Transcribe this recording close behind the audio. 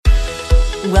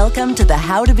Welcome to the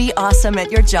How to Be Awesome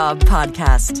at Your Job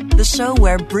podcast, the show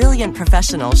where brilliant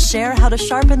professionals share how to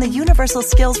sharpen the universal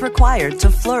skills required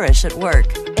to flourish at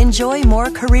work. Enjoy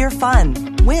more career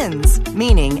fun, wins,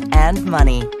 meaning, and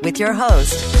money with your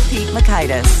host, Pete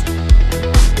Makaitis.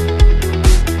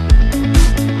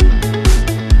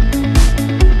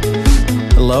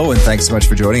 Hello, and thanks so much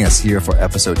for joining us here for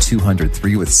episode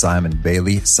 203 with Simon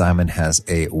Bailey. Simon has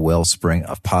a wellspring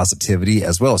of positivity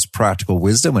as well as practical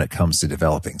wisdom when it comes to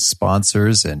developing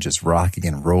sponsors and just rocking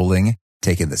and rolling,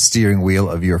 taking the steering wheel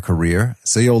of your career.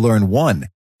 So you'll learn 1,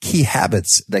 key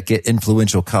habits that get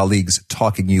influential colleagues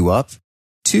talking you up.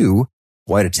 2,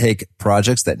 why to take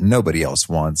projects that nobody else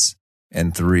wants.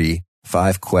 And 3,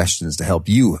 5 questions to help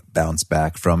you bounce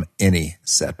back from any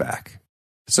setback.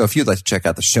 So if you'd like to check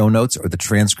out the show notes or the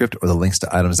transcript or the links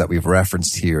to items that we've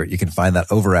referenced here, you can find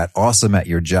that over at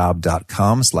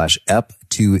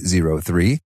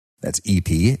awesomeatyourjob.com/EP203. That's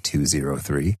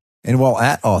EP203. And while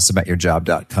at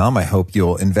awesomeatyourjob.com, I hope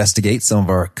you'll investigate some of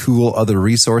our cool other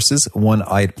resources. One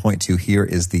I'd point to here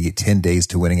is the 10 Days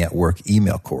to Winning at Work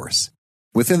email course.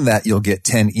 Within that, you'll get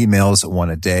 10 emails, one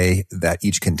a day, that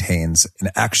each contains an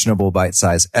actionable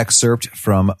bite-sized excerpt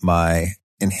from my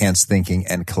enhanced thinking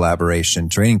and collaboration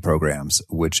training programs,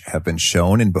 which have been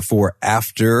shown in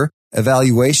before-after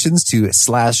evaluations to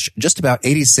slash just about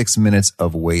 86 minutes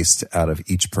of waste out of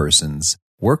each person's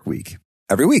work week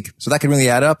every week. So that can really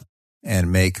add up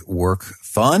and make work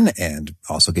fun and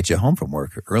also get you home from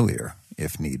work earlier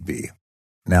if need be.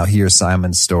 Now here's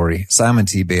Simon's story. Simon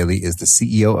T. Bailey is the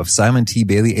CEO of Simon T.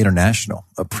 Bailey International,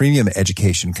 a premium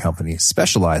education company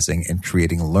specializing in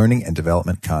creating learning and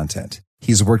development content.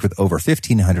 He's worked with over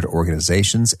 1,500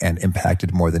 organizations and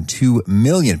impacted more than 2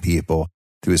 million people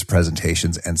through his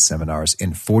presentations and seminars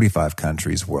in 45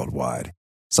 countries worldwide.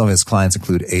 Some of his clients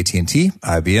include AT&T,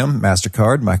 IBM,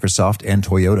 MasterCard, Microsoft, and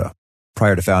Toyota.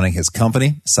 Prior to founding his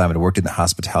company, Simon worked in the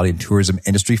hospitality and tourism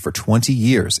industry for 20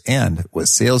 years and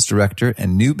was sales director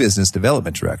and new business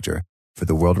development director for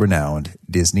the world-renowned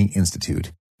Disney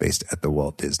Institute based at the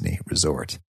Walt Disney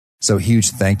Resort. So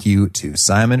huge thank you to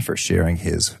Simon for sharing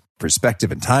his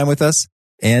perspective and time with us.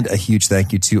 And a huge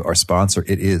thank you to our sponsor.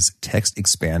 It is Text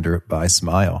Expander by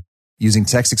Smile. Using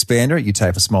Text Expander, you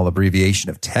type a small abbreviation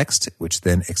of text, which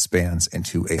then expands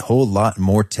into a whole lot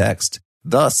more text,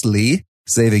 thusly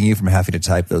saving you from having to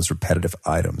type those repetitive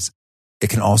items. It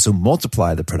can also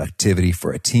multiply the productivity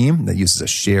for a team that uses a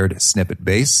shared snippet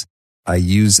base. I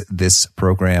use this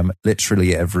program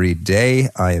literally every day.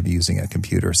 I am using a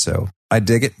computer, so I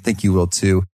dig it. Think you will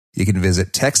too. You can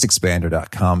visit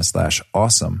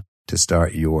textexpander.com/awesome to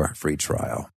start your free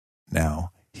trial.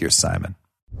 Now, here's Simon.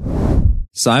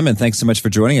 Simon, thanks so much for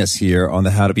joining us here on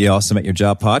the How to Be Awesome at Your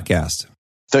Job podcast.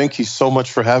 Thank you so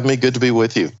much for having me. Good to be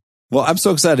with you. Well, I'm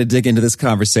so excited to dig into this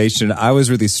conversation. I was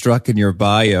really struck in your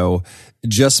bio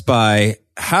just by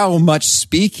how much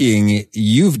speaking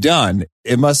you've done.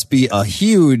 It must be a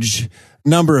huge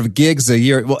number of gigs a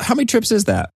year. Well, how many trips is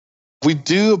that? We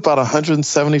do about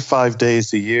 175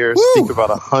 days a year, Woo! speak about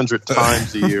 100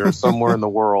 times a year somewhere in the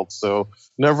world. So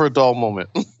never a dull moment.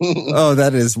 Oh,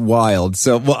 that is wild.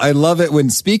 So, well, I love it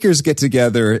when speakers get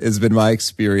together, has been my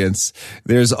experience.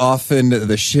 There's often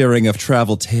the sharing of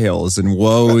travel tales and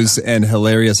woes and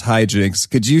hilarious hijinks.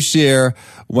 Could you share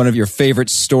one of your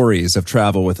favorite stories of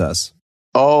travel with us?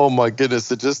 Oh my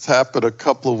goodness. It just happened a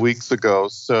couple of weeks ago.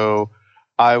 So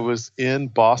I was in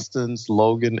Boston's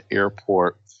Logan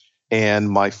Airport, and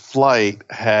my flight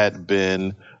had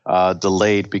been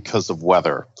delayed because of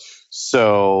weather.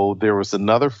 So there was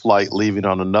another flight leaving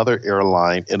on another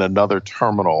airline in another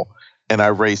terminal, and I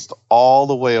raced all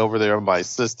the way over there. My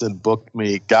assistant booked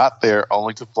me, got there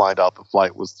only to find out the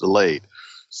flight was delayed.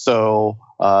 So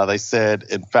they said,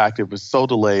 in fact, it was so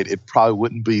delayed, it probably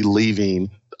wouldn't be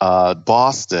leaving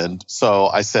Boston. So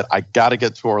I said, I got to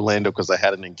get to Orlando because I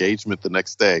had an engagement the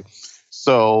next day.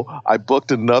 So I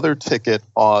booked another ticket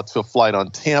to a flight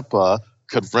on Tampa,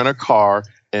 could rent a car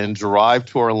and drive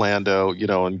to Orlando,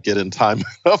 and get in time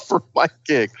enough for my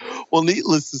gig. Well,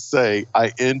 needless to say,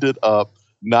 I ended up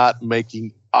not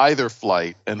making either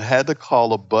flight and had to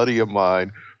call a buddy of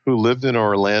mine who lived in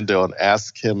Orlando and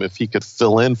ask him if he could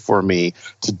fill in for me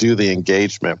to do the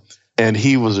engagement. And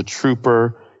he was a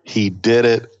trooper. He did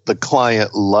it. The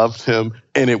client loved him,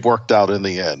 and it worked out in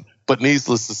the end. But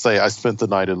needless to say, I spent the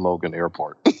night in Logan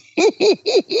Airport.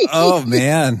 Oh,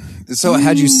 man. So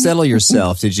how'd you settle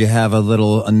yourself? Did you have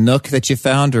a nook that you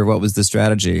found, or what was the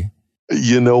strategy?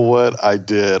 You know what I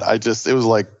did? It was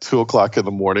like 2:00 in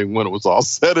the morning when it was all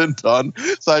said and done.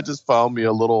 So I just found me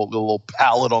a little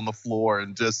pallet on the floor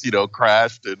and just,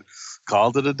 crashed and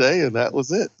called it a day. And that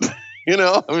was it.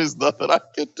 There's nothing I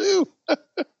could do.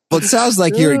 Well, it sounds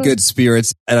like you're in good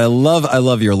spirits, and I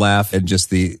love your laugh and just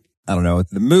the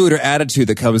mood or attitude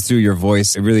that comes through your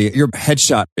voice. It really, your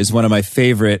headshot is one of my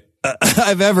favorite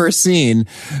I've ever seen.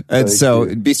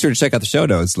 And be sure to check out the show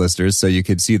notes, listeners, so you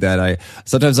can see that.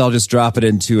 Sometimes I'll just drop it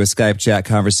into a Skype chat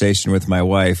conversation with my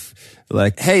wife.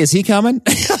 Like, hey, is he coming?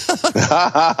 Because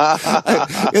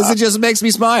it just makes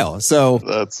me smile. So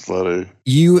that's funny.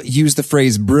 You use the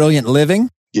phrase brilliant living.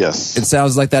 Yes. It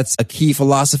sounds like that's a key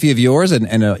philosophy of yours,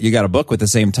 and you got a book with the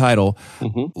same title.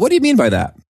 Mm-hmm. What do you mean by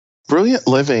that? Brilliant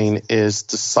living is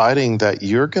deciding that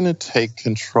you're going to take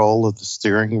control of the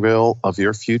steering wheel of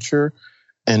your future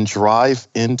and drive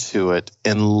into it.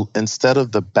 And instead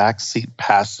of the backseat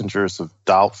passengers of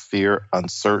doubt, fear,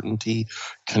 uncertainty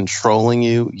controlling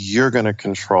you, you're going to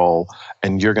control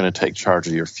and you're going to take charge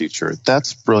of your future.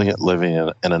 That's brilliant living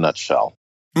in a nutshell.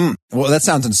 Well, that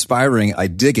sounds inspiring. I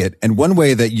dig it. And one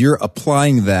way that you're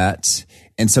applying that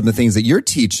and some of the things that you're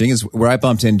teaching is where I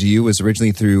bumped into you was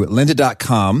originally through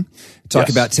lynda.com,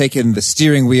 talking about taking the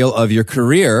steering wheel of your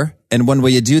career. And one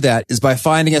way you do that is by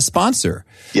finding a sponsor.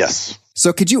 Yes.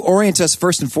 So could you orient us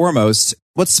first and foremost?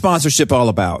 What's sponsorship all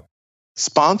about?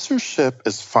 Sponsorship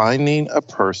is finding a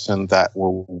person that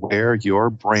will wear your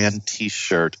brand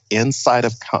T-shirt inside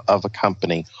of a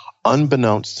company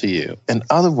unbeknownst to you. In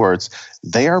other words,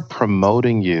 they are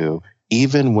promoting you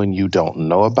even when you don't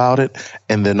know about it.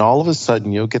 And then all of a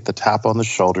sudden, you'll get the tap on the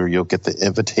shoulder. You'll get the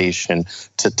invitation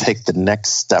to take the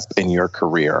next step in your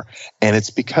career. And it's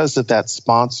because of that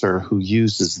sponsor who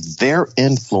uses their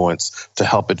influence to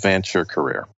help advance your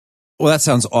career. Well, that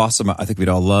sounds awesome. I think we'd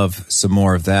all love some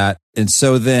more of that. And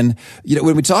so then,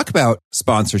 when we talk about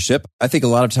sponsorship, I think a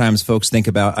lot of times folks think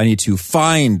about, I need to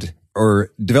find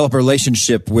or develop a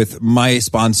relationship with my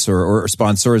sponsor or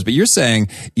sponsors. But you're saying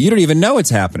you don't even know it's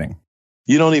happening.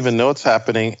 You don't even know it's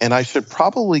happening. And I should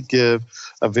probably give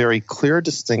a very clear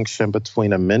distinction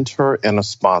between a mentor and a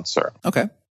sponsor. Okay.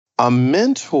 A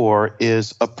mentor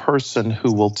is a person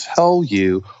who will tell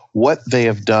you what they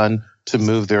have done to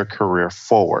move their career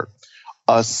forward.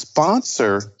 A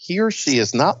sponsor, he or she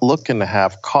is not looking to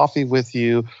have coffee with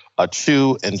you,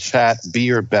 chew and chat, be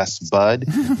your best bud.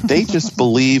 They just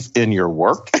believe in your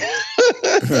work.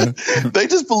 They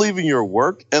just believe in your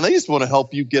work, and they just want to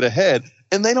help you get ahead.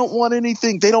 And they don't want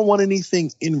anything. They don't want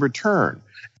anything in return.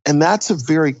 And that's a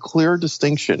very clear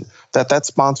distinction that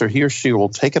sponsor, he or she, will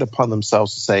take it upon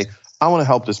themselves to say, I want to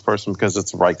help this person because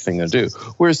it's the right thing to do.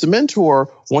 Whereas the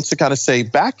mentor wants to kind of say,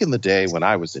 back in the day when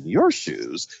I was in your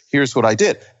shoes, here's what I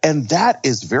did. And that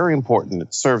is very important.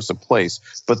 It serves a place,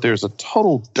 but there's a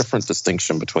total different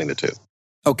distinction between the two.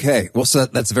 Okay. Well, so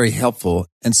that's very helpful.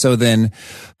 And so then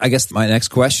I guess my next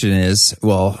question is,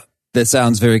 well, that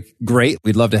sounds very great.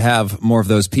 We'd love to have more of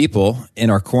those people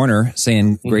in our corner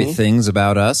saying great things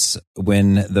about us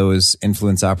when those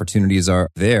influence opportunities are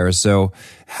there. So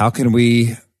how can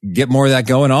we get more of that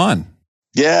going on?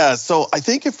 Yeah. So I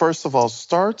think it first of all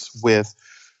starts with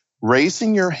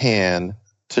raising your hand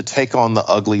to take on the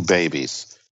ugly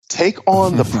babies. Take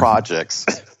on the projects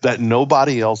that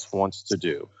nobody else wants to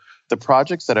do. The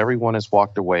projects that everyone has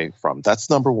walked away from. That's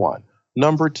number one.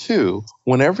 Number two,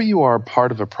 whenever you are a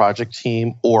part of a project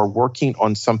team or working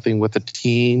on something with a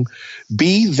team,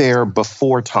 be there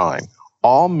before time.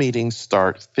 All meetings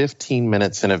start 15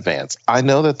 minutes in advance. I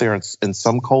know that there in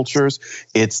some cultures,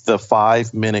 it's the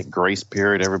 5-minute grace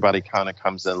period. Everybody kind of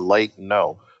comes in late.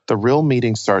 No, the real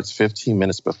meeting starts 15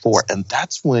 minutes before. And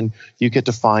that's when you get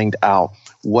to find out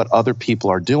what other people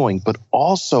are doing, but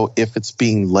also if it's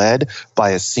being led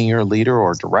by a senior leader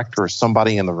or director or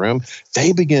somebody in the room,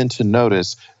 they begin to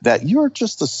notice that you're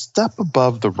just a step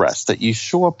above the rest, that you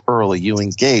show up early, you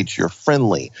engage, you're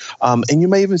friendly. And you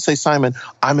may even say, Simon,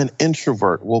 I'm an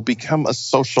introvert. Well, become a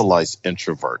socialized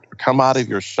introvert. Come out of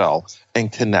your shell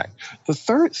and connect. The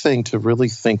third thing to really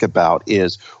think about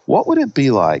is, what would it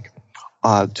be like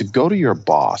to go to your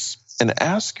boss and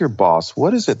ask your boss,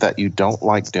 what is it that you don't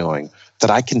like doing that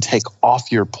I can take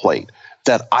off your plate,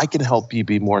 that I can help you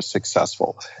be more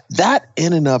successful? That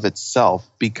in and of itself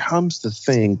becomes the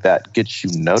thing that gets you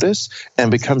noticed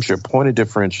and becomes your point of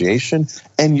differentiation.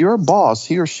 And your boss,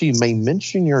 he or she, may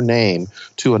mention your name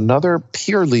to another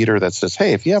peer leader that says,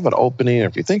 hey, if you have an opening, or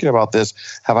if you're thinking about this,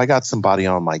 have I got somebody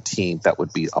on my team that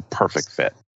would be a perfect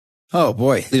fit? Oh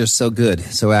boy, these are so good,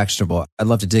 so actionable. I'd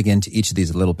love to dig into each of these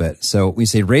a little bit. So we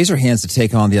say raise your hands to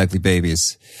take on the ugly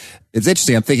babies. It's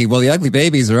interesting. I'm thinking, well, the ugly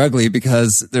babies are ugly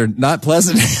because they're not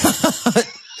pleasant.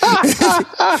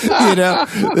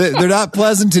 They're not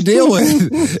pleasant to deal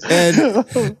with.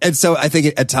 And so I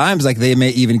think at times, like they may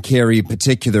even carry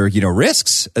particular,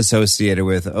 risks associated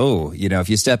with, if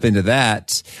you step into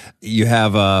that, you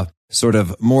have a sort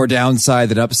of more downside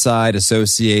than upside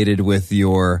associated with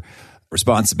your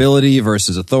responsibility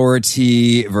versus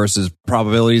authority versus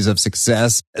probabilities of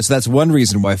success. So that's one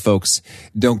reason why folks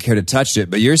don't care to touch it.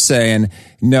 But you're saying,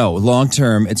 no, long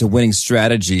term, it's a winning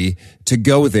strategy to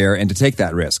go there and to take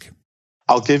that risk.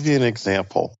 I'll give you an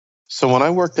example. So when I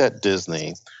worked at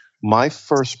Disney, my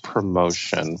first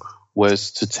promotion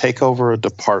was to take over a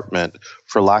department.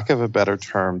 For lack of a better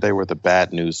term, they were the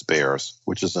Bad News Bears,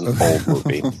 which is an old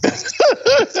movie.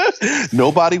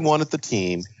 Nobody wanted the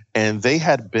team. And they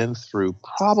had been through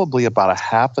probably about a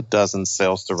half a dozen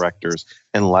sales directors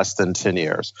in less than 10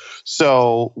 years.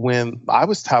 So when I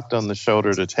was tapped on the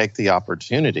shoulder to take the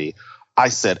opportunity, I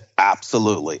said,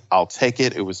 absolutely, I'll take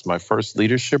it. It was my first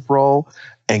leadership role.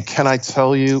 And can I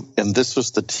tell you, and this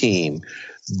was the team,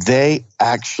 they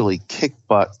actually kicked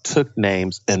butt, took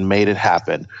names, and made it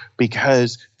happen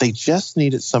because they just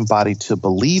needed somebody to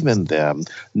believe in them,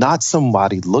 not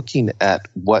somebody looking at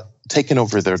taking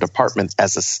over their department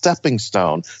as a stepping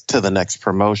stone to the next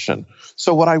promotion.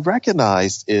 So what I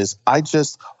recognized is I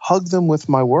just hugged them with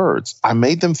my words. I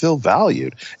made them feel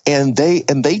valued, and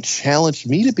they challenged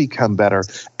me to become better.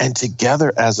 And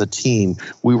together as a team,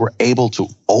 we were able to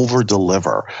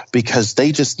over-deliver because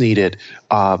they just needed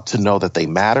to know that they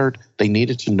mattered. They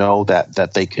needed to know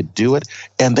that they could do it,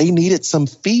 and they needed some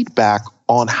feedback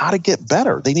on how to get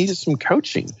better. They needed some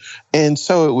coaching. And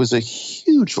so it was a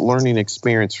huge learning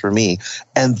experience for me.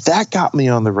 And that got me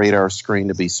on the radar screen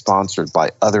to be sponsored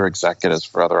by other executives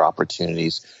for other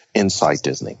opportunities inside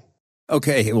Disney.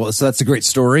 Okay, well, so that's a great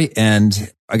story.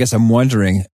 And I guess I'm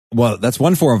wondering, well, that's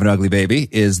one form of an ugly baby,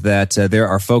 is that there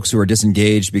are folks who are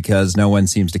disengaged because no one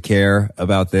seems to care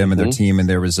about them and their team and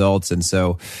their results. And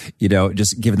so,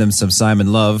 just giving them some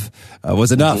Simon Love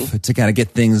was enough to kind of get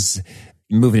things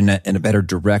moving in a better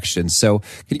direction. So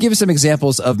could you give us some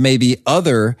examples of maybe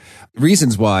other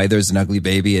reasons why there's an ugly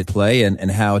baby at play and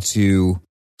how to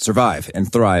survive and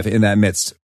thrive in that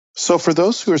midst? So for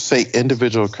those who are, say,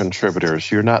 individual contributors,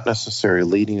 you're not necessarily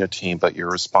leading a team, but you're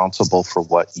responsible for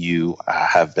what you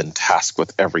have been tasked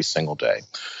with every single day.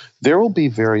 There will be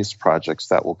various projects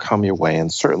that will come your way,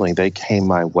 and certainly they came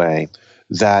my way,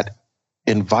 that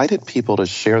invited people to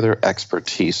share their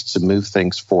expertise to move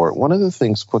things forward. One of the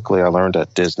things quickly I learned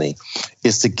at Disney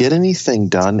is to get anything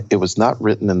done, it was not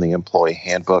written in the employee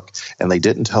handbook, and they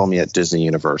didn't tell me at Disney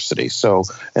University. So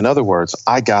in other words,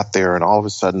 I got there and all of a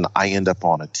sudden I end up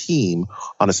on a team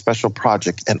on a special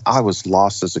project and I was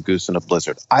lost as a goose in a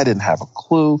blizzard. I didn't have a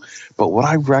clue, but what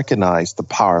I recognized, the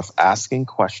power of asking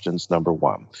questions, number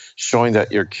one, showing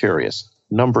that you're curious.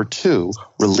 Number two,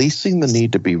 releasing the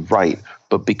need to be right,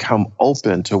 but become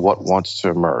open to what wants to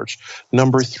emerge.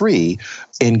 Number three,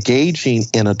 engaging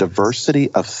in a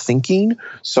diversity of thinking.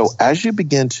 So as you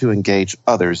begin to engage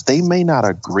others, they may not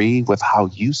agree with how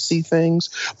you see things,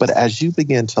 but as you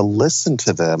begin to listen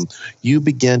to them, you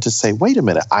begin to say, wait a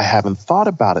minute, I haven't thought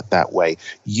about it that way.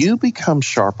 You become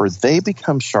sharper, they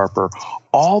become sharper,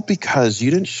 all because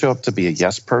you didn't show up to be a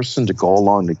yes person to go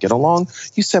along to get along.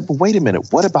 You said, but wait a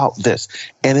minute, what about this?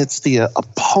 And it's the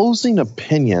opposing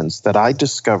opinions that I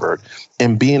discovered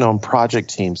in being on project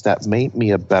teams that made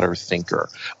me a better thinker,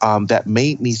 that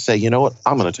made me say, you know what,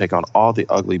 I'm going to take on all the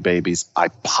ugly babies I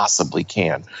possibly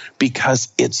can,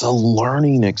 because it's a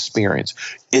learning experience.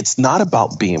 It's not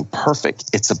about being perfect.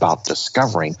 It's about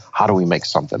discovering how do we make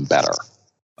something better.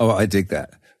 Oh, I dig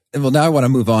that. Well, now I want to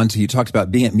move on to, you talked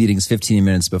about being at meetings 15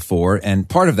 minutes before, and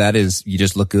part of that is you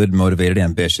just look good, motivated,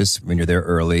 ambitious when you're there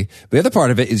early. But the other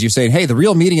part of it is you're saying, hey, the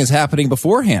real meeting is happening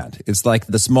beforehand. It's like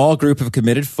the small group of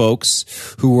committed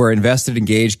folks who are invested,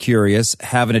 engaged, curious,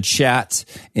 having a chat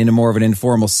in a more of an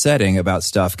informal setting about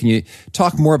stuff. Can you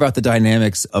talk more about the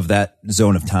dynamics of that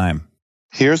zone of time?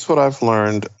 Here's what I've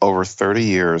learned over 30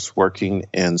 years working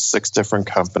in 6 different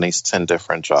companies, 10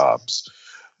 different jobs.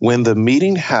 When the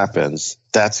meeting happens,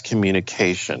 that's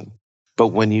communication. But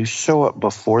when you show up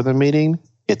before the meeting,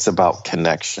 it's about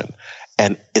connection.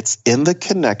 And it's in the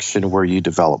connection where you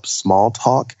develop small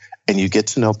talk and you get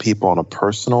to know people on a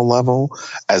personal level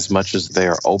as much as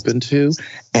they're open to.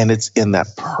 And it's in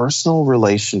that personal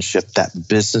relationship that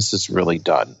business is really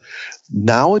done.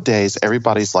 Nowadays,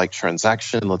 everybody's like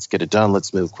transaction, let's get it done,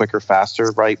 let's move quicker,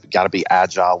 faster, right? We got to be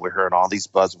agile. We're hearing all these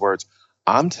buzzwords.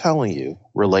 I'm telling you,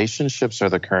 relationships are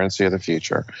the currency of the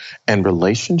future, and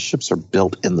relationships are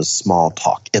built in the small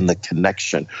talk, in the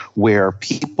connection, where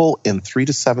people in 3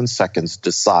 to 7 seconds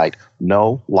decide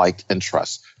know, like, and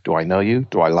trust. Do I know you?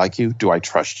 Do I like you? Do I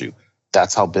trust you?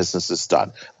 That's how business is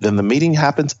done. Then the meeting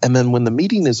happens. And then when the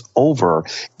meeting is over,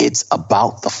 it's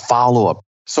about the follow-up.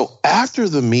 So after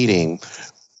the meeting,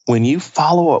 when you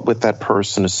follow up with that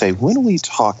person to say, when we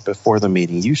talked before the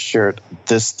meeting, you shared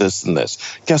this, this, and this.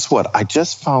 Guess what? I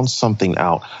just found something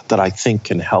out that I think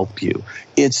can help you.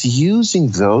 It's using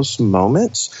those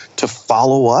moments to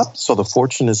follow up. So the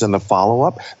fortune is in the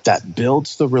follow-up that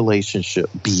builds the relationship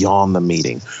beyond the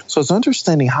meeting. So it's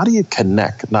understanding, how do you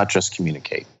connect, not just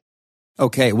communicate?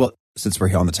 Okay, well, since we're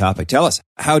here on the topic, tell us,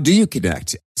 how do you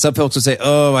connect? Some folks will say,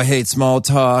 oh, I hate small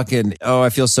talk, and oh, I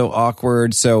feel so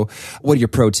awkward. So what are your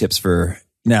pro tips for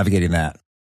navigating that?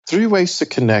 3 ways to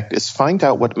connect is find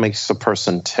out what makes a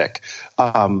person tick.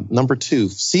 Number 2,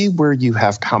 see where you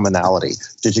have commonality.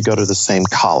 Did you go to the same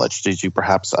college? Did you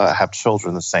perhaps have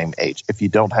children the same age? If you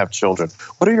don't have children,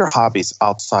 what are your hobbies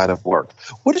outside of work?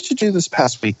 What did you do this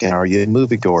past weekend? Are you a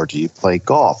moviegoer? Do you play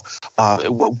golf?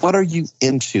 What are you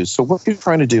into? So what you're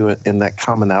trying to do in that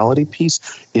commonality piece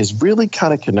is really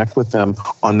kind of connect with them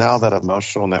on now that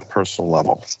emotional and that personal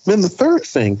level. Then the third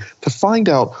thing, to find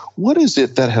out what is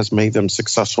it that has made them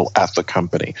successful at the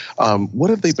company. What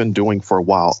have they been doing for a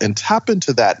while? And tap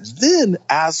into that. Then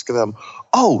ask them,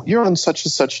 oh, you're on such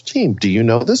and such team. Do you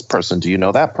know this person? Do you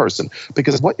know that person?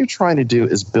 Because what you're trying to do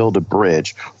is build a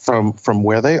bridge from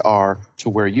where they are to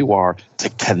where you are to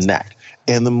connect.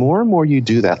 And the more and more you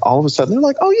do that, all of a sudden they're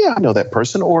like, oh, yeah, I know that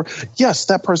person. Or, yes,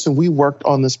 that person, we worked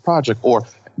on this project. Or,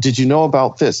 did you know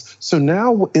about this? So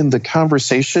now in the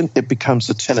conversation, it becomes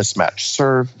a tennis match,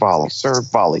 serve,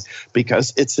 volley,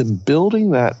 because it's in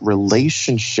building that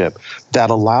relationship that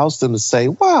allows them to say,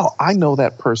 wow, I know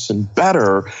that person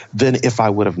better than if I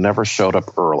would have never showed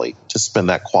up early to spend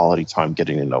that quality time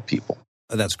getting to know people.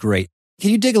 Oh, that's great.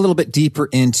 Can you dig a little bit deeper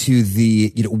into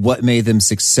the, what made them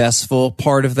successful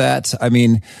part of that? I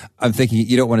mean, I'm thinking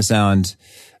you don't want to sound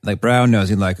like brown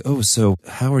nosing, like, oh, so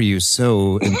how are you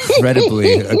so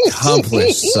incredibly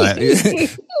accomplished?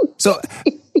 So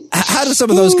how do some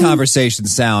of those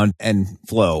conversations sound and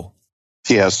flow?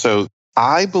 Yeah, so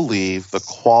I believe the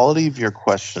quality of your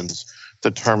questions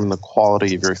determine the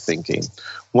quality of your thinking.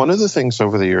 One of the things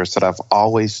over the years that I've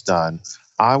always done,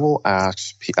 I will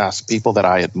ask people that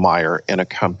I admire in a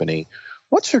company,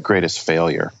 what's your greatest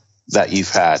failure that you've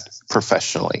had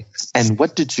professionally? And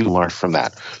what did you learn from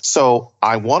that? So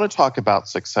I want to talk about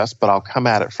success, but I'll come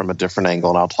at it from a different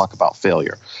angle and I'll talk about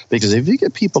failure. Because if you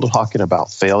get people talking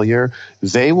about failure,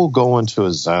 they will go into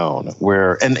a zone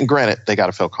where, and granted, they got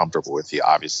to feel comfortable with you,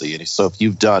 obviously. And so if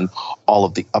you've done all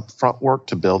of the upfront work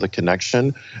to build a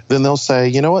connection, then they'll say,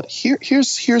 you know what,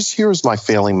 here's my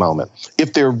failing moment.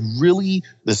 If they're really,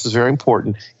 this is very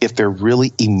important, if they're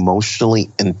really emotionally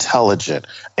intelligent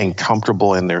and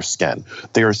comfortable in their skin.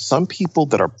 There are some people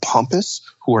that are pompous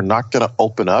who are not going to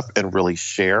open up and really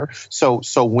share. So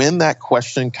when that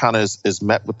question kind of is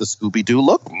met with the Scooby-Doo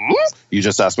look, you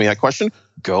just asked me that question,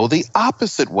 go the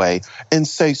opposite way and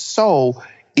say, so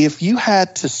if you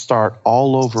had to start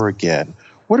all over again,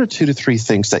 what are 2 to 3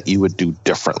 things that you would do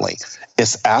differently?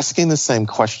 It's asking the same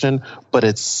question, but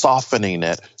it's softening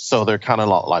it so they're kind of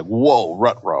like, whoa,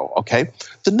 rut-row, okay?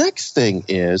 The next thing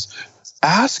is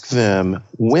ask them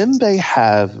when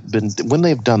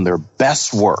they've done their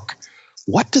best work,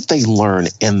 what did they learn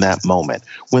in that moment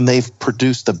when they've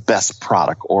produced the best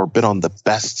product or been on the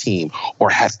best team or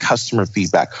had customer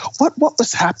feedback? What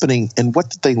was happening and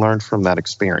what did they learn from that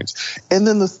experience? And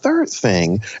then the third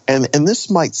thing, and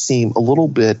this might seem a little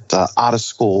bit out of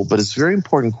school, but it's a very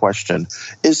important question,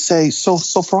 is say, so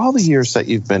for all the years that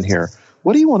you've been here,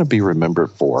 what do you want to be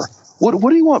remembered for? What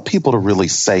do you want people to really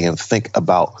say and think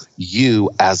about you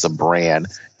as a brand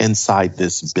inside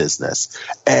this business?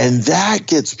 And that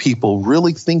gets people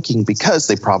really thinking because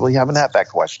they probably haven't had that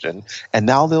question. And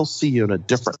now they'll see you in a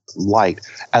different light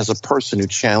as a person who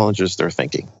challenges their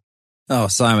thinking. Oh,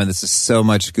 Simon, this is so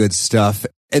much good stuff.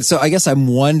 And so I guess I'm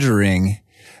wondering,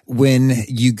 when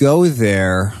you go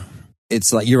there,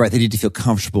 it's like, you're right, they need to feel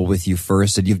comfortable with you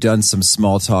first, and you've done some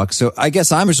small talk. So I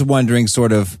guess I'm just wondering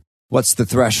sort of, what's the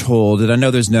threshold? And I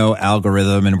know there's no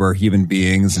algorithm and we're human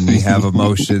beings and we have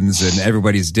emotions and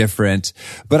everybody's different.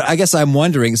 But I guess I'm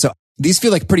wondering, so these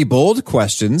feel like pretty bold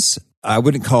questions. I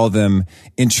wouldn't call them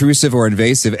intrusive or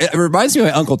invasive. It reminds me of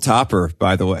my Uncle Topper,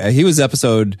 by the way. He was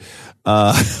episode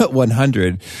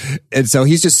 100. And so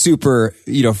he's just super,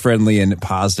 friendly and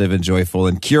positive and joyful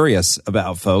and curious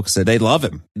about folks. And they love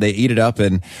him. They eat it up.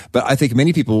 But I think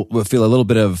many people will feel a little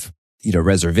bit of,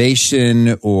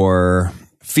 reservation or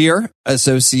fear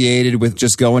associated with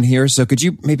just going here. So could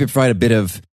you maybe provide a bit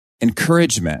of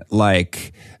encouragement,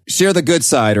 like share the good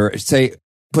side, or say,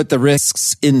 put the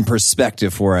risks in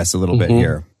perspective for us a little bit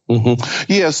here?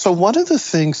 Yeah. So one of the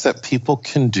things that people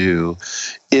can do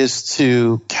is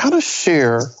to kind of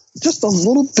share just a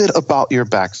little bit about your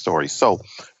backstory. So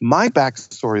my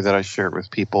backstory that I shared with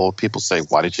people say,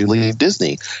 why did you leave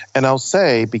Disney? And I'll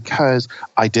say, because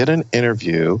I did an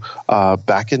interview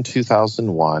back in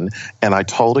 2001, and I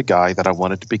told a guy that I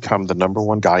wanted to become the number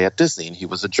one guy at Disney, and he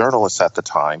was a journalist at the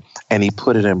time, and he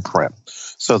put it in print.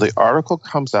 So the article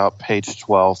comes out, page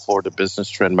 12, Florida Business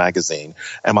Trend magazine,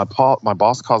 and my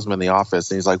boss calls me in the office,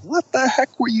 and he's like, what the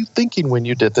heck were you thinking when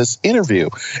you did this interview?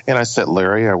 And I said,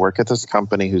 Larry, I work at this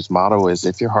company whose motto is,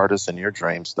 if your heart is in your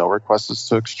dreams, no request is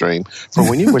too extreme. For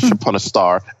when you wish upon a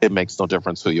star, it makes no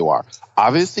difference who you are.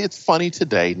 Obviously, it's funny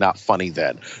today, not funny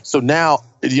then. So now,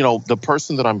 the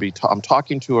person that I'm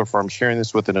talking to, or if I'm sharing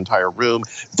this with an entire room,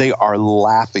 they are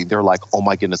laughing. They're like, oh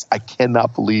my goodness, I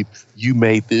cannot believe you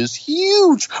made this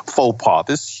huge faux pas,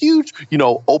 this huge,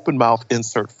 open mouth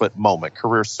insert foot moment,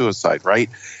 career suicide, right?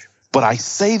 But I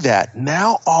say that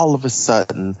now all of a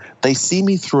sudden they see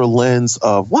me through a lens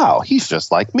of, wow, he's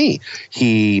just like me.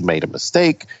 He made a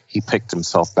mistake. He picked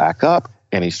himself back up,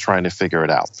 and he's trying to figure it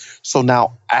out. So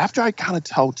now after I kind of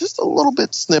tell just a little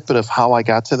bit snippet of how I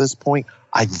got to this point,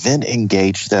 I then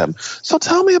engage them. So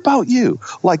tell me about you.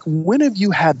 Like, when have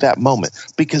you had that moment?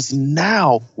 Because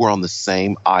now we're on the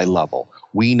same eye level.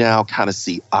 We now kind of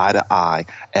see eye to eye,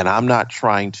 and I'm not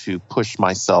trying to push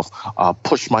myself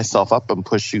up and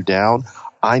push you down.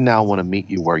 I now want to meet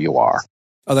you where you are.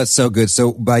 Oh, that's so good.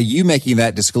 So by you making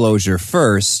that disclosure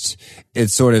first, it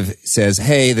sort of says,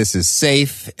 hey, this is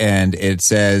safe. And it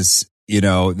says,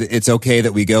 it's okay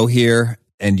that we go here.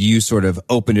 And you sort of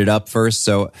opened it up first.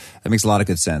 So that makes a lot of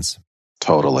good sense.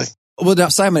 Totally. Well, now,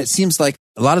 Simon, it seems like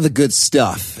a lot of the good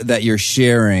stuff that you're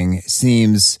sharing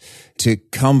seems to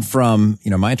come from,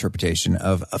 my interpretation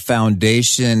of a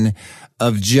foundation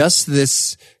of just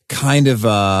this kind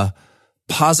of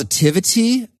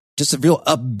positivity, just a real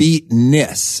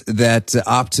upbeatness, that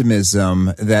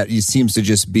optimism that seems to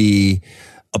just be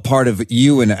a part of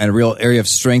you and a real area of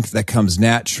strength that comes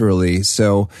naturally.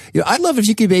 So, I'd love if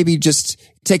you could maybe just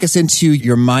take us into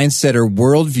your mindset or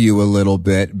worldview a little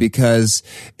bit, because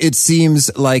it seems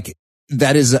like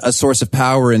that is a source of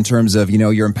power in terms of,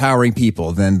 you're empowering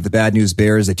people. Then the bad news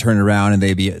bears, they turn around and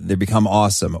they become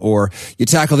awesome. Or you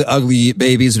tackle the ugly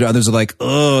babies, and others are like,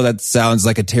 oh, that sounds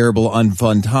like a terrible,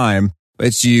 unfun time.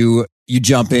 But you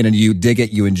jump in and you dig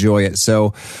it, you enjoy it.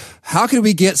 So how can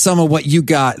we get some of what you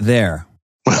got there?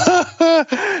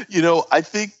 I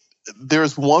think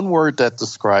there's one word that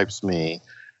describes me,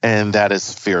 and that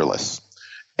is fearless.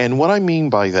 And what I mean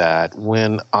by that,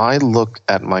 when I look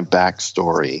at my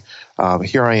backstory,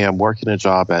 here I am working a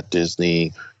job at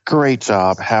Disney, great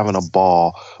job, having a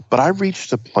ball, but I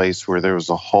reached a place where there was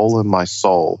a hole in my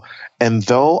soul. And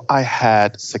though I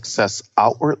had success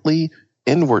outwardly,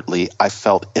 inwardly, I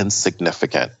felt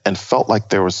insignificant and felt like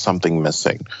there was something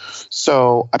missing.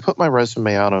 So I put my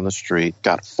resume out on the street,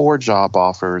 got 4 job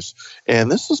offers,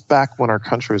 and this was back when our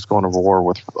country was going to war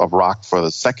with Iraq for the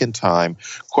second time.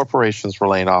 Corporations were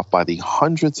laying off by the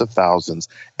hundreds of thousands,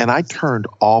 and I turned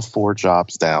all 4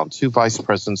 jobs down. 2 vice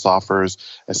president's offers,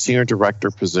 a senior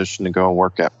director position to go and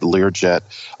work at Learjet,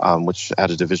 which had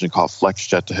a division called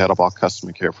FlexJet to head up all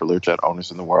customer care for Learjet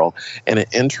owners in the world, and an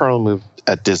internal move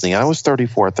at Disney. I was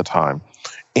 34 at the time.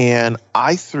 And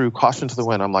I threw caution to the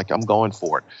wind. I'm like, I'm going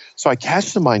for it. So I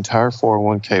cashed in my entire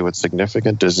 401k with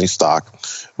significant Disney stock.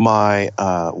 My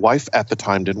wife at the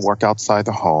time didn't work outside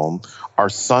the home. Our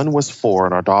son was 4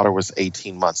 and our daughter was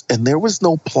 18 months. And there was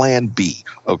no plan B,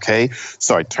 okay?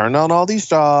 So I turned on all these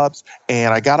jobs,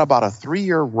 and I got about a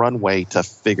 3-year runway to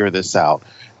figure this out.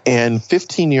 And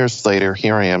 15 years later,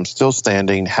 here I am, still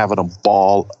standing, having a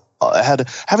ball,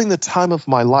 having the time of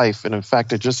my life. And in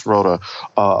fact, I just wrote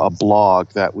a blog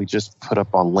that we just put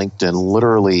up on LinkedIn.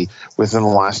 Literally within the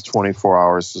last 24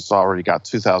 hours, it's already got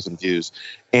 2,000 views.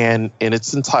 And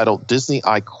it's entitled Disney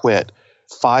I Quit,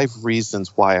 5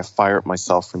 Reasons Why I Fired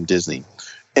Myself from Disney.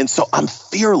 And so I'm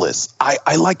fearless. I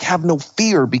have no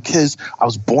fear, because I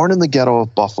was born in the ghetto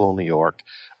of Buffalo, New York.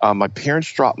 My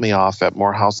parents dropped me off at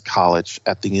Morehouse College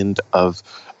at the end of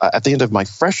my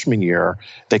freshman year.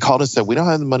 They called and said, we don't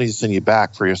have the money to send you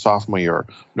back for your sophomore year,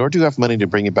 nor do you have money to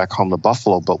bring you back home to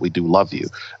Buffalo, but we do love you.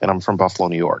 And I'm from Buffalo,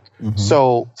 New York. Mm-hmm.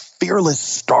 So Fearless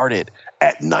started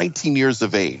at 19 years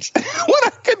of age when I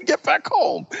couldn't get back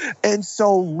home. And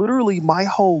so literally my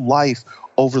whole life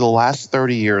over the last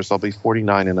 30 years, I'll be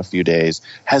 49 in a few days,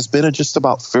 has been just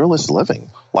about fearless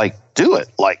living. Like, do it.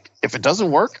 Like, if it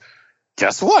doesn't work,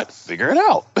 guess what? Figure it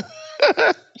out.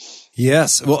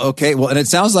 Yes. Well, okay. Well, and it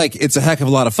sounds like it's a heck of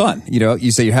a lot of fun.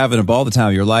 You say you're having a ball the time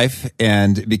of your life,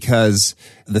 and because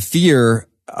the fear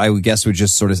I would guess would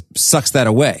just sort of sucks that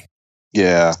away.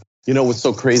 Yeah. You know what's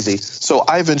so crazy? So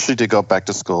I eventually did go back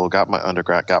to school, got my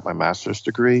undergrad, got my master's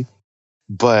degree.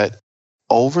 But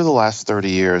over the last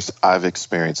 30 years, I've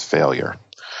experienced failure.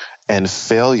 And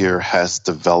failure has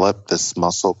developed this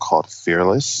muscle called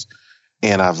fearless.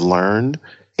 And I've learned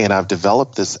and I've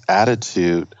developed this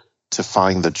attitude to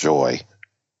find the joy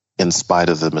in spite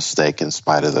of the mistake, in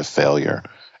spite of the failure,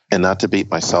 and not to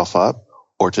beat myself up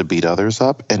or to beat others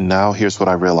up. And now here's what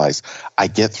I realize. I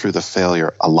get through the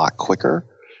failure a lot quicker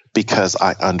because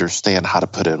I understand how to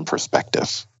put it in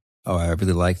perspective. Oh, I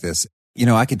really like this. You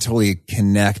know, I can totally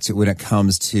connect when it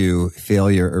comes to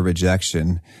failure or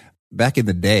rejection. Back in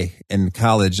the day in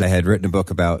college, I had written a book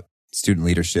about student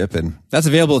leadership, and that's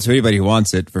available to anybody who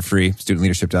wants it for free,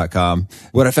 studentleadership.com.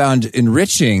 What I found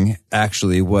enriching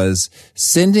actually was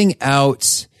sending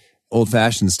out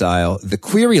old-fashioned style, the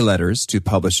query letters to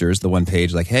publishers, the one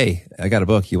page like, hey, I got a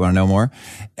book. You want to know more?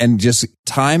 And just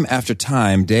time after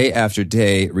time, day after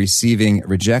day, receiving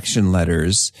rejection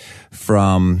letters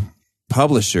from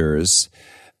publishers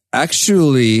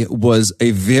actually was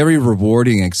a very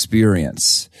rewarding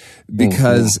experience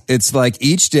because it's like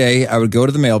each day I would go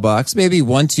to the mailbox, maybe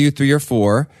 1, 2, 3, or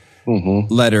 4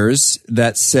 letters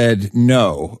that said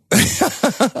no.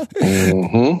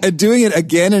 And doing it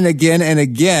again and again and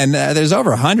again. There's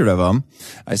over 100 of them.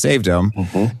 I saved them.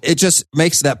 It just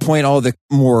makes that point all the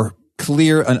more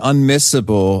clear and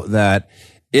unmissable that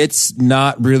it's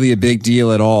not really a big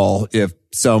deal at all if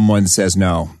someone says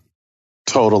no.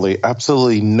 Totally.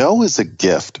 Absolutely. No is a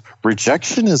gift.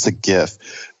 Rejection is a gift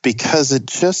because it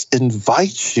just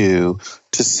invites you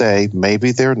to say,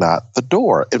 maybe they're not the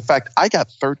door. In fact, I got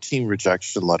 13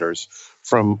 rejection letters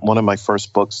from one of my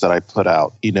first books that I put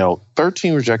out.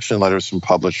 13 rejection letters from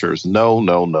publishers. No.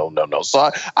 So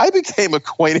I became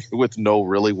acquainted with no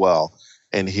really well.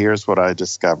 And here's what I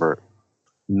discovered.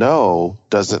 No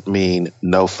doesn't mean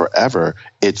no forever.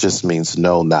 It just means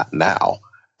no, not now.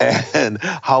 And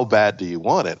how bad do you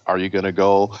want it? Are you going to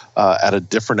go at a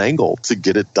different angle to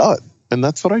get it done? And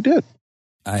that's what I did.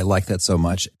 I like that so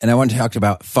much. And I want to talk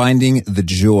about finding the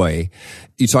joy.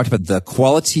 You talked about the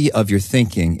quality of your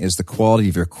thinking is the quality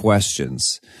of your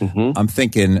questions. I'm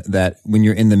thinking that when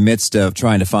you're in the midst of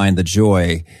trying to find the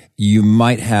joy, you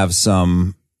might have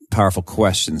some powerful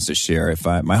questions to share. If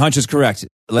my hunch is correct,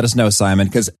 let us know, Simon,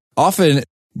 because often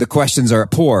the questions are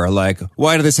poor, like,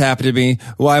 why did this happen to me?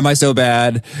 Why am I so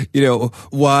bad?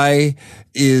 Why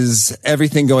is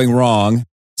everything going wrong?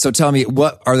 So tell me,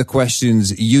 what are the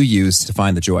questions you use to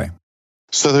find the joy?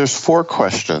 So there's 4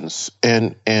 questions,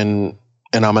 and I'm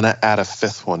going to add a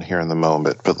 5th one here in the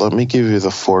moment, but let me give you the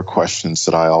 4 questions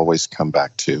that I always come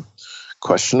back to.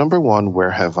 Question number 1, where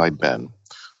have I been?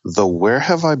 The where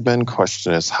have I been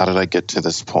question is, how did I get to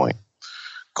this point?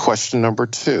 Question number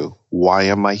 2, why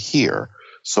am I here?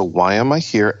 So why am I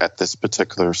here at this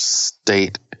particular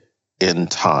state in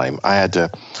time? I had to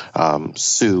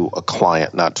sue a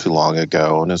client not too long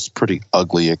ago, and it's a pretty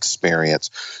ugly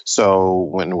experience. So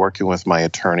when working with my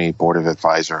attorney, board of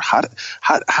advisor, how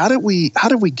did we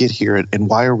get here, and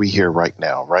why are we here right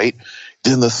now, right?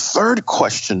 Then the 3rd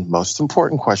question, most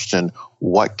important question,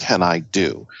 what can I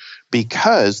do?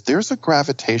 Because there's a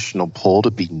gravitational pull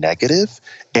to be negative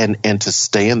and to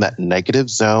stay in that negative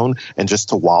zone and just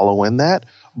to wallow in that.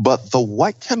 But the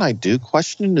what can I do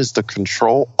question is the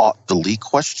Control-Alt-Delete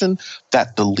question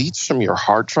that deletes from your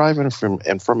hard drive and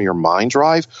from your mind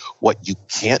drive what you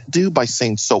can't do by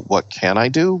saying, so what can I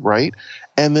do, right?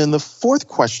 And then the 4th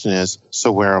question is,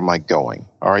 so where am I going?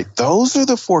 All right, those are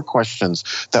the 4 questions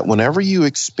that whenever you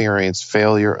experience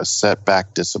failure, a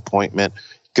setback, disappointment,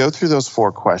 go through those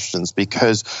 4 questions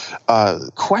because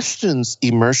questions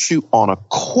immerse you on a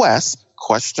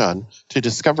question to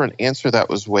discover an answer that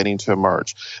was waiting to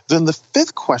emerge. Then the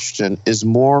 5th question is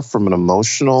more from an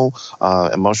emotional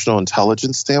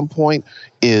intelligence standpoint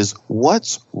is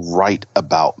what's right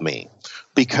about me?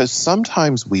 Because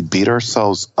sometimes we beat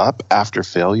ourselves up after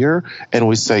failure and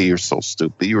we say, you're so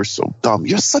stupid, you're so dumb,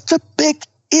 you're such a big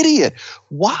idiot.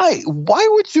 Why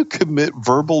would you commit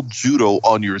verbal judo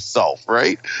on yourself,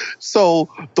 right? So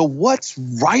the what's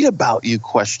right about you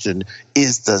question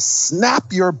is to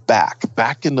snap your back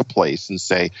into place and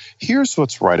say, here's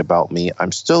what's right about me.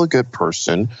 I'm still a good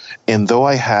person. And though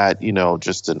I had,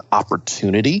 just an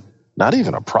opportunity, not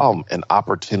even a problem, an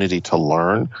opportunity to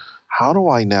learn, how do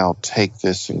I now take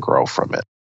this and grow from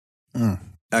it?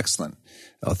 Excellent.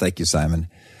 Oh, thank you, Simon.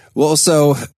 Well,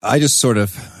 so I just sort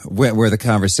of went where the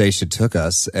conversation took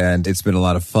us, and it's been a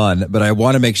lot of fun. But I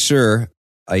want to make sure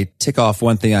I tick off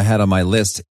one thing I had on my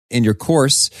list. In your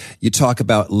course, you talk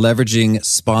about leveraging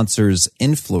sponsors'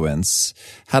 influence.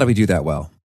 How do we do that well?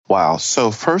 Wow.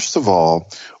 So first of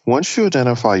all, once you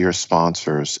identify your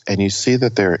sponsors and you see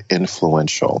that they're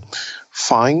influential,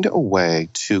 find a way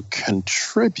to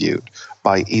contribute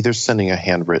by either sending a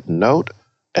handwritten note,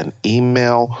 an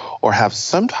email, or have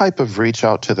some type of reach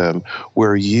out to them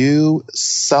where you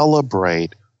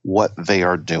celebrate what they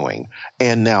are doing.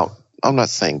 And now, I'm not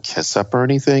saying kiss up or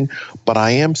anything, but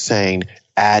I am saying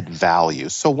add value.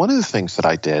 So one of the things that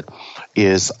I did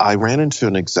is I ran into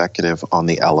an executive on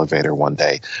the elevator one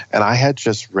day, and I had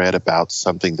just read about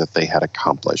something that they had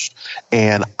accomplished.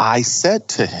 And I said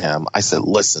to him, I said,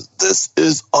 listen, this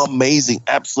is amazing,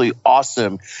 absolutely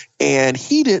awesome. And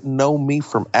he didn't know me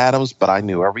from Adams, but I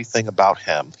knew everything about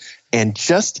him. And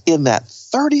just in that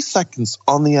 30 seconds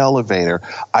on the elevator,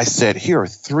 I said, here are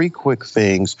 3 quick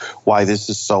things why this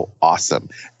is so awesome.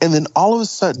 And then all of a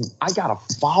sudden, I got a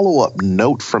follow-up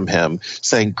note from him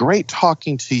saying, great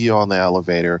talking to you on the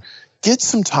elevator. Get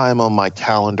some time on my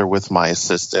calendar with my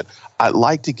assistant. I'd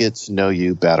like to get to know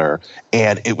you better.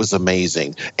 And it was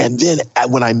amazing. And then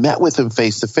when I met with him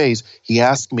face to face, he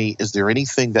asked me, is there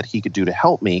anything that he could do to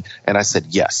help me? And I said,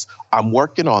 yes, I'm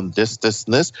working on this, this,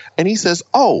 and this. And he says,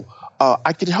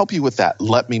 I can help you with that.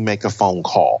 Let me make a phone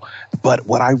call. But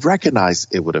what I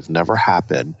recognized, it would have never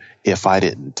happened if I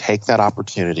didn't take that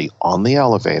opportunity on the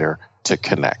elevator to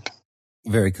connect.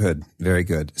 Very good. Very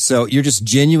good. So you're just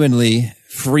genuinely,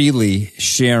 freely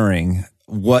sharing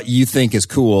what you think is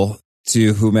cool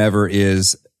to whomever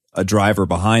is a driver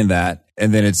behind that.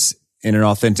 And then it's in an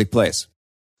authentic place.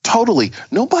 Totally.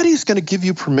 Nobody's going to give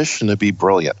you permission to be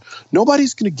brilliant.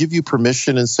 Nobody's going to give you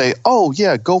permission and say, oh,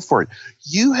 yeah, go for it.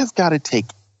 You have got to take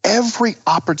every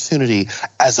opportunity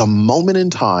as a moment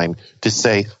in time to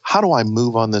say, how do I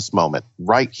move on this moment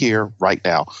right here, right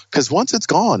now? Because once it's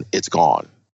gone, it's gone.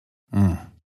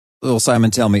 Little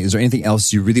Simon, tell me, is there anything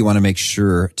else you really want to make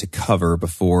sure to cover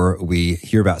before we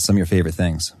hear about some of your favorite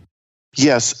things?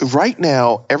 Yes. Right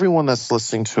now, everyone that's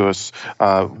listening to us,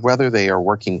 whether they are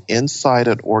working inside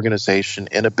an organization,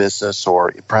 in a business,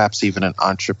 or perhaps even an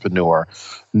entrepreneur,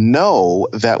 know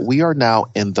that we are now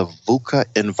in the VUCA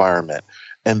environment.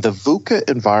 And the VUCA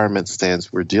environment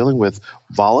stands, we're dealing with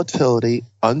volatility,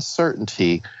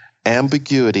 uncertainty,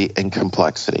 ambiguity, and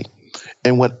complexity.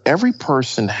 And what every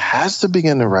person has to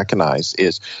begin to recognize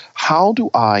is, how do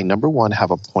I, number one,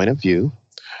 have a point of view?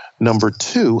 Number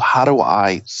two, how do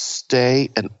I stay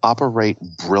and operate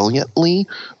brilliantly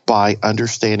by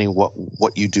understanding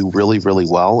what you do really, really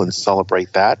well and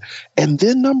celebrate that? And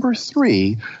then number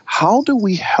three, how do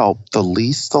we help the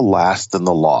least, the last, and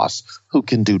the lost who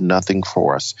can do nothing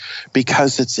for us?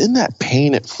 Because it's in that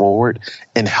paying it forward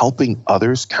and helping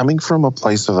others coming from a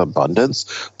place of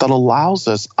abundance that allows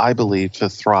us, I believe, to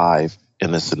thrive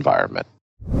in this environment.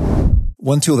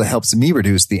 One tool that helps me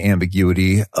reduce the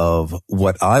ambiguity of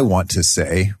what I want to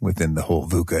say within the whole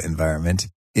VUCA environment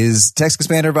is Text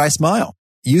Expander by Smile.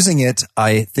 Using it,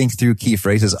 I think through key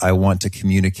phrases I want to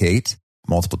communicate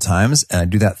multiple times, and I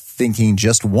do that thinking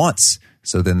just once,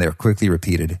 so then they're quickly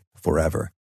repeated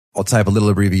forever. I'll type a little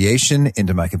abbreviation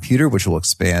into my computer, which will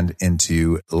expand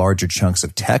into larger chunks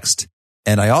of text.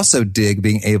 And I also dig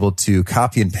being able to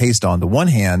copy and paste on the one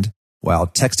hand while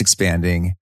text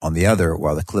expanding on the other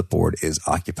while the clipboard is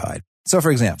occupied. So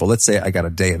for example, let's say I got a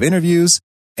day of interviews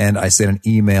and I send an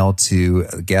email to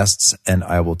guests and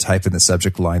I will type in the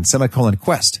subject line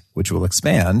 ;quest, which will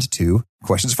expand to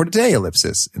questions for today,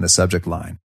 ellipsis, in the subject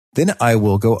line. Then I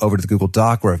will go over to the Google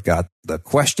Doc where I've got the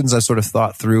questions I sort of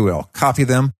thought through and I'll copy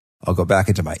them. I'll go back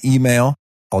into my email.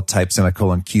 I'll type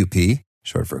 ;QP,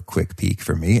 short for a quick peek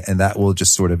for me. And that will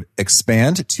just sort of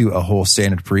expand to a whole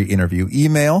standard pre-interview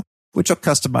email, which I'll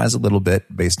customize a little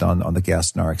bit based on the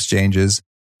guest and our exchanges.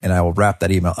 And I will wrap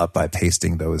that email up by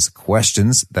pasting those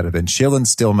questions that have been chilling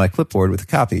still in my clipboard with a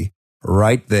copy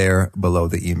right there below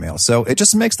the email. So it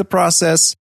just makes the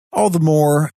process all the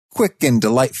more quick and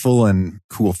delightful and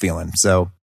cool feeling.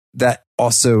 So that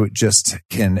also just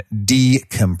can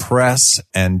decompress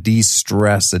and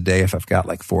de-stress a day. If I've got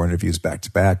like 4 interviews back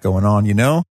to back going on,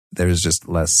 there's just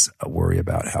less worry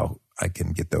about how I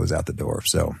can get those out the door.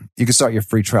 So you can start your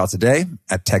free trial today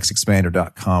at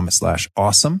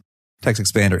textexpander.com/awesome. Text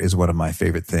Expander is one of my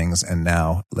favorite things. And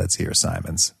now let's hear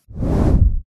Simon's.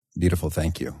 Beautiful.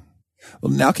 Thank you.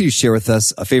 Well, now can you share with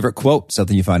us a favorite quote,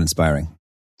 something you find inspiring?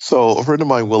 So a friend of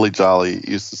mine, Willie Jolly,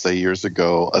 used to say years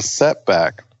ago, a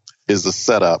setback is a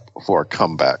setup for a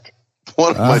comeback.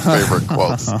 One of my favorite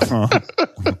quotes.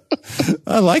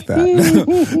 I like that.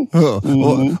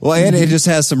 well, and it just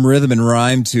has some rhythm and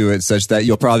rhyme to it such that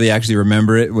you'll probably actually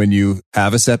remember it when you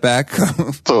have a setback.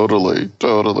 Totally.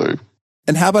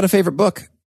 And how about a favorite book?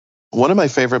 One of my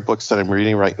favorite books that I'm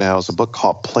reading right now is a book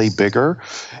called Play Bigger.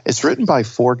 It's written by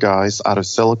 4 guys out of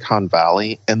Silicon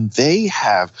Valley, and they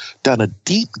have done a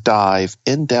deep dive,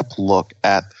 in-depth look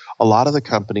at a lot of the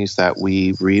companies that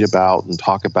we read about and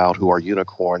talk about who are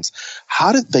unicorns.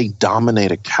 How did they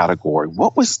dominate a category?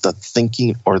 What was the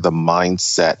thinking or the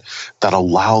mindset that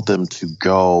allowed them to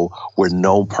go where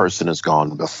no person has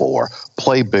gone before?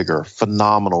 Play Bigger,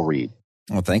 phenomenal read.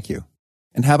 Well, thank you.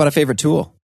 And how about a favorite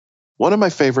tool? One of my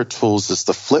favorite tools is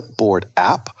the Flipboard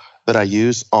app that I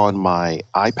use on my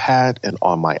iPad and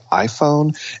on my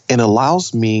iPhone, and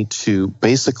allows me to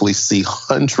basically see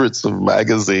hundreds of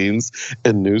magazines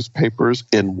and newspapers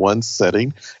in one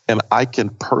setting, and I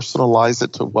can personalize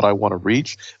it to what I want to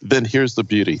reach. Then here's the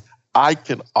beauty. I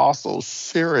can also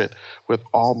share it with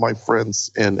all my friends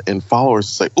and followers.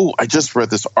 Say, oh, I just read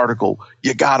this article.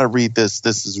 You got to read this.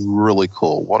 This is really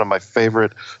cool. One of my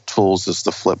favorite tools is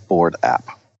the Flipboard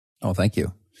app. Oh, thank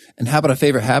you. And how about a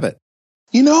favorite habit?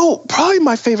 You know, probably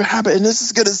my favorite habit, and this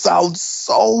is going to sound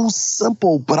so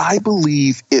simple, but I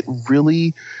believe it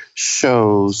really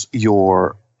shows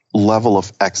your level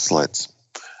of excellence.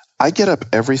 I get up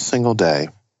every single day,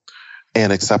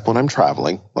 and except when I'm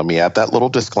traveling, let me add that little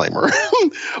disclaimer,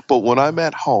 but when I'm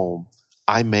at home,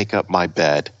 I make up my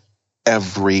bed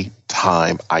every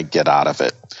time I get out of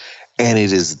it. And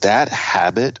it is that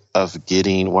habit of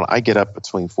getting, when I get up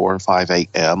between 4 and 5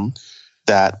 a.m.,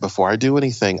 that before I do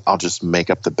anything, I'll just make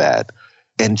up the bed.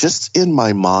 And just in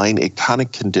my mind, it kind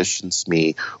of conditions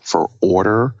me for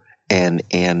order and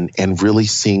really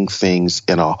seeing things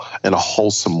in a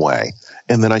wholesome way.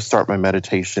 And then I start my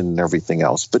meditation and everything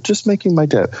else. But just making my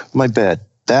bed,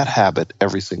 that habit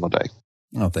every single day.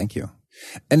 Oh, thank you.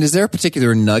 And is there a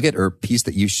particular nugget or piece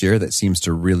that you share that seems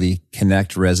to really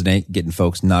connect, resonate, getting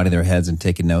folks nodding their heads and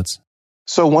taking notes?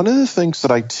 So one of the things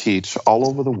that I teach all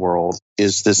over the world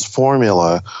is this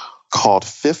formula called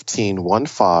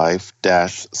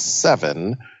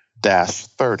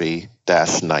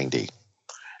 15-7-30-90.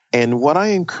 And what I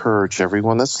encourage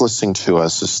everyone that's listening to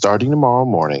us is starting tomorrow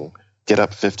morning, get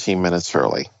up 15 minutes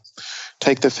early.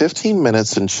 Take the 15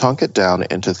 minutes and chunk it down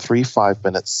into 3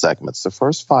 5-minute segments. The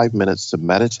first 5 minutes to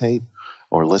meditate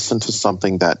or listen to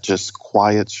something that just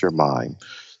quiets your mind.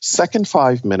 Second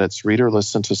 5 minutes, read or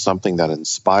listen to something that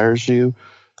inspires you.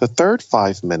 The third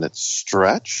 5 minutes,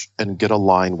 stretch and get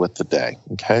aligned with the day,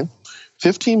 okay?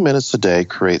 15 minutes a day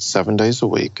creates 7 days a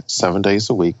week. 7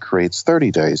 days a week creates 30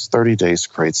 days. 30 days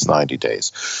creates 90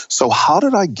 days. So how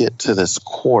did I get to this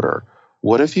quarter?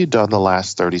 What have you done the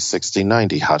last 30, 60,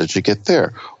 90? How did you get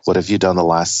there? What have you done the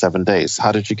last 7 days?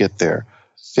 How did you get there?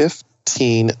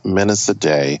 15 minutes a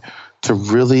day to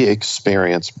really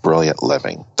experience brilliant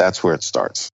living. That's where it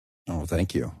starts. Oh,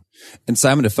 thank you. And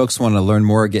Simon, if folks want to learn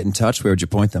more or get in touch, where would you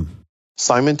point them?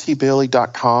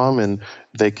 SimonTBailey.com, and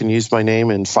they can use my name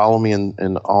and follow me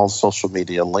in all social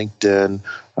media, LinkedIn,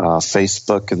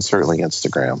 Facebook, and certainly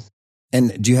Instagram.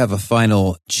 And do you have a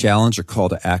final challenge or call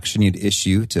to action you'd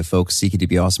issue to folks seeking to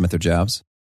be awesome at their jobs?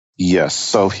 Yes.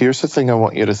 So here's the thing I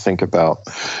want you to think about.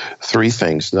 3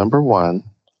 things. Number 1,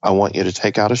 I want you to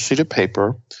take out a sheet of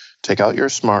paper, take out your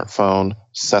smartphone,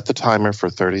 set the timer for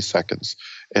 30 seconds.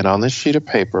 And on this sheet of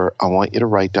paper, I want you to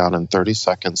write down in 30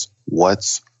 seconds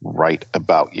what's right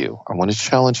about you. I want to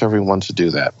challenge everyone to do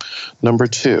that. Number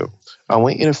 2, I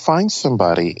want you to find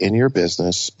somebody in your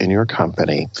business, in your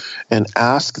company, and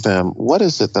ask them, what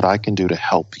is it that I can do to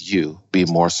help you be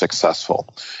more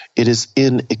successful? It is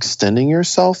in extending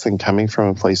yourself and coming from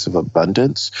a place of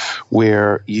abundance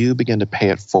where you begin to pay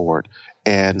it forward,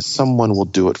 and someone will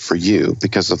do it for you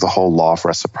because of the whole law of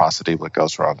reciprocity. What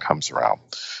goes around comes around.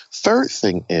 Third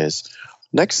thing is,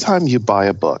 next time you buy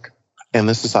a book, and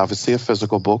this is obviously a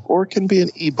physical book or it can be an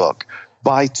ebook,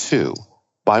 buy 2.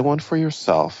 Buy one for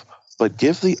yourself, but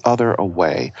give the other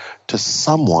away to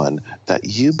someone that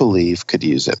you believe could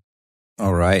use it.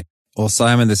 All right. Well,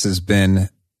 Simon, this has been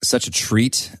such a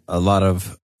treat. A lot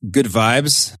of good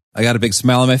vibes. I got a big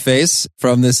smile on my face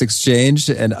from this exchange,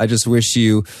 and I just wish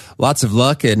you lots of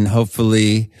luck and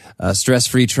hopefully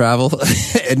stress-free travel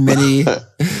and many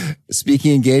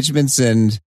speaking engagements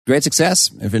and great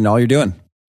success in all you're doing.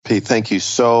 Pete, thank you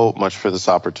so much for this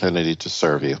opportunity to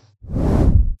serve you.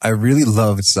 I really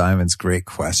loved Simon's great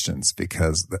questions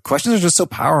because the questions are just so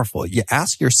powerful. You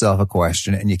ask yourself a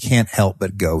question and you can't help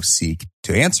but go seek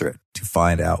to answer it, to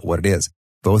find out what it is,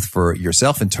 both for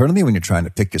yourself internally when you're trying to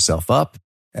pick yourself up,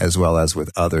 as well as with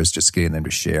others, just getting them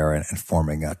to share and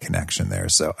forming a connection there.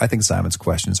 So I think Simon's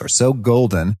questions are so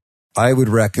golden. I would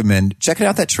recommend checking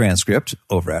out that transcript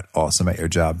over at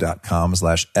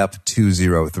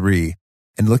awesomeatyourjob.com/EP203.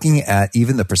 and looking at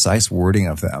even the precise wording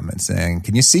of them and saying,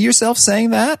 can you see yourself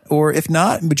saying that? Or if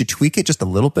not, would you tweak it just a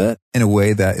little bit in a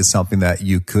way that is something that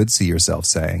you could see yourself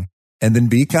saying? And then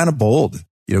be kind of bold,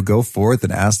 go forth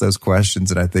and ask those questions.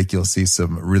 And I think you'll see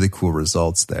some really cool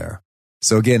results there.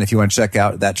 So again, if you want to check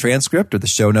out that transcript or the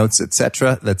show notes,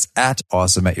 etc., that's at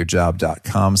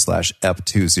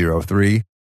awesomeatyourjob.com/EP203.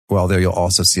 Well, there you'll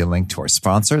also see a link to our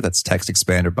sponsor. That's Text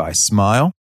Expander by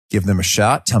Smile. Give them a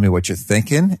shot. Tell me what you're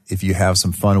thinking. If you have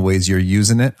some fun ways you're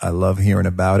using it, I love hearing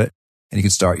about it. And you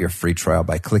can start your free trial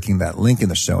by clicking that link in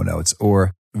the show notes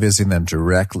or visiting them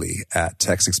directly at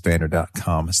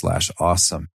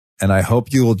textexpander.com/awesome. And I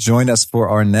hope you will join us for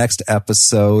our next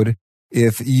episode.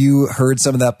 If you heard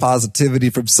some of that positivity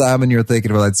from Simon, you're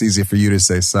thinking, well, it's easy for you to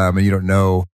say, Simon. You don't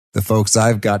know the folks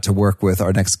I've got to work with.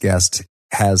 Our next guest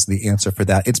has the answer for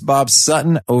that. It's Bob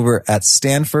Sutton over at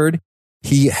Stanford.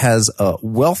 He has a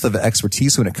wealth of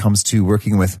expertise when it comes to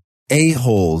working with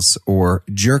a-holes or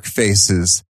jerk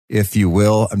faces, if you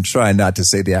will. I'm trying not to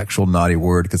say the actual naughty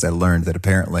word because I learned that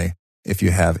apparently if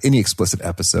you have any explicit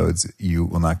episodes, you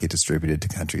will not get distributed to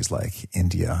countries like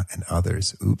India and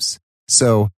others. Oops.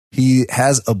 So he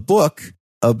has a book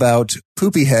about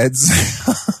poopy heads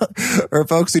or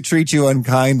folks who treat you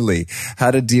unkindly, how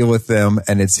to deal with them.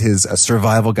 And it's his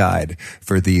survival guide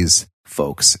for these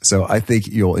folks. So I think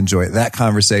you'll enjoy that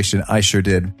conversation. I sure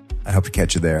did. I hope to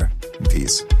catch you there.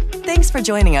 Peace. Thanks for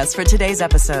joining us for today's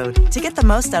episode. To get the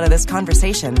most out of this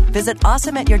conversation, visit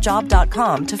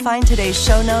awesomeatyourjob.com to find today's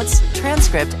show notes,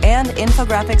 transcript, and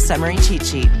infographic summary cheat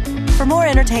sheet. For more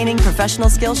entertaining professional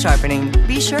skill sharpening,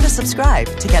 be sure to subscribe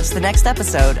to catch the next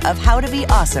episode of How to Be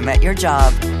Awesome at Your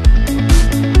Job.